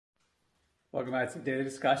Welcome back to Daily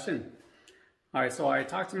Discussion. All right, so I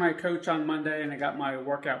talked to my coach on Monday and I got my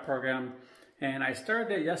workout program and I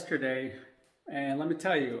started it yesterday, and let me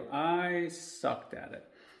tell you, I sucked at it.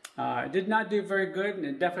 I did not do very good,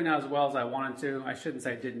 and definitely not as well as I wanted to. I shouldn't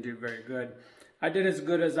say I didn't do very good. I did as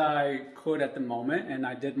good as I could at the moment, and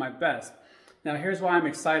I did my best. Now, here's why I'm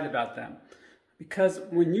excited about that. Because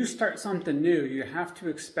when you start something new, you have to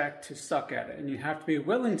expect to suck at it, and you have to be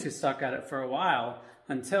willing to suck at it for a while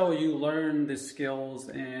until you learn the skills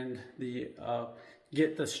and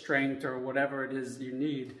get the strength or whatever it is you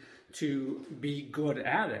need to be good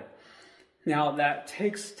at it. Now, that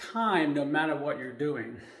takes time no matter what you're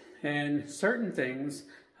doing, and certain things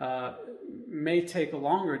may take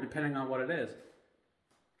longer depending on what it is.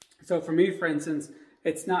 So for me, for instance,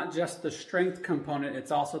 it's not just the strength component,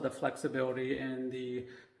 it's also the flexibility and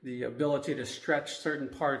the ability to stretch certain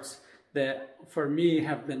parts that for me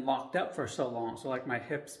have been locked up for so long. So like my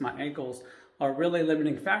hips, my ankles are really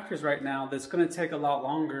limiting factors right now that's going to take a lot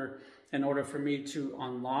longer in order for me to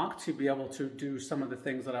unlock, to be able to do some of the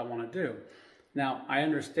things that I want to do. Now, I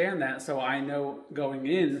understand that, so I know going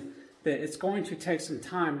in that it's going to take some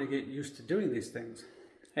time to get used to doing these things.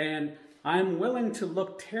 And I'm willing to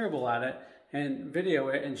look terrible at it and video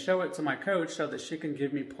it and show it to my coach so that she can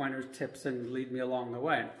give me pointers, tips, and lead me along the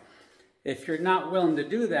way. If you're not willing to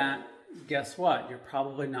do that, guess what? You're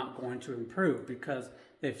probably not going to improve, because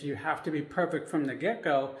if you have to be perfect from the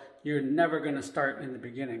get-go, you're never going to start in the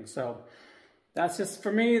beginning. So that's just,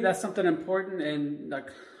 for me, that's something important, and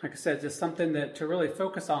like I said, just something that to really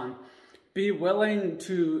focus on. Be willing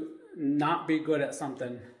to not be good at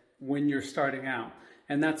something when you're starting out,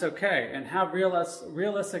 and that's okay. And have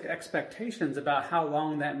realistic expectations about how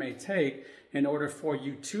long that may take in order for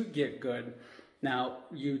you to get good. Now,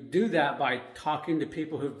 you do that by talking to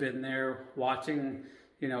people who've been there, watching,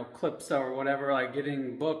 clips or whatever, like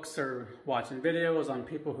getting books or watching videos on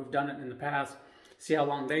people who've done it in the past. See how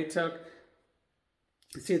long they took.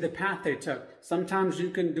 See the path they took. Sometimes you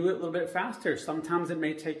can do it a little bit faster. Sometimes it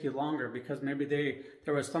may take you longer because maybe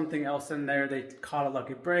there was something else in there. They caught a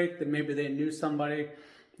lucky break. That maybe they knew somebody.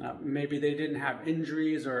 Maybe they didn't have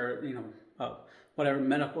injuries or whatever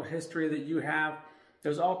medical history that you have.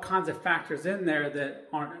 There's all kinds of factors in there that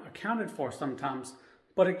aren't accounted for sometimes,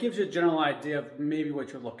 but it gives you a general idea of maybe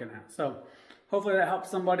what you're looking at. So hopefully that helps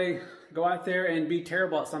somebody go out there and be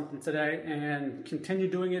terrible at something today and continue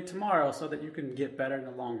doing it tomorrow so that you can get better in the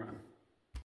long run.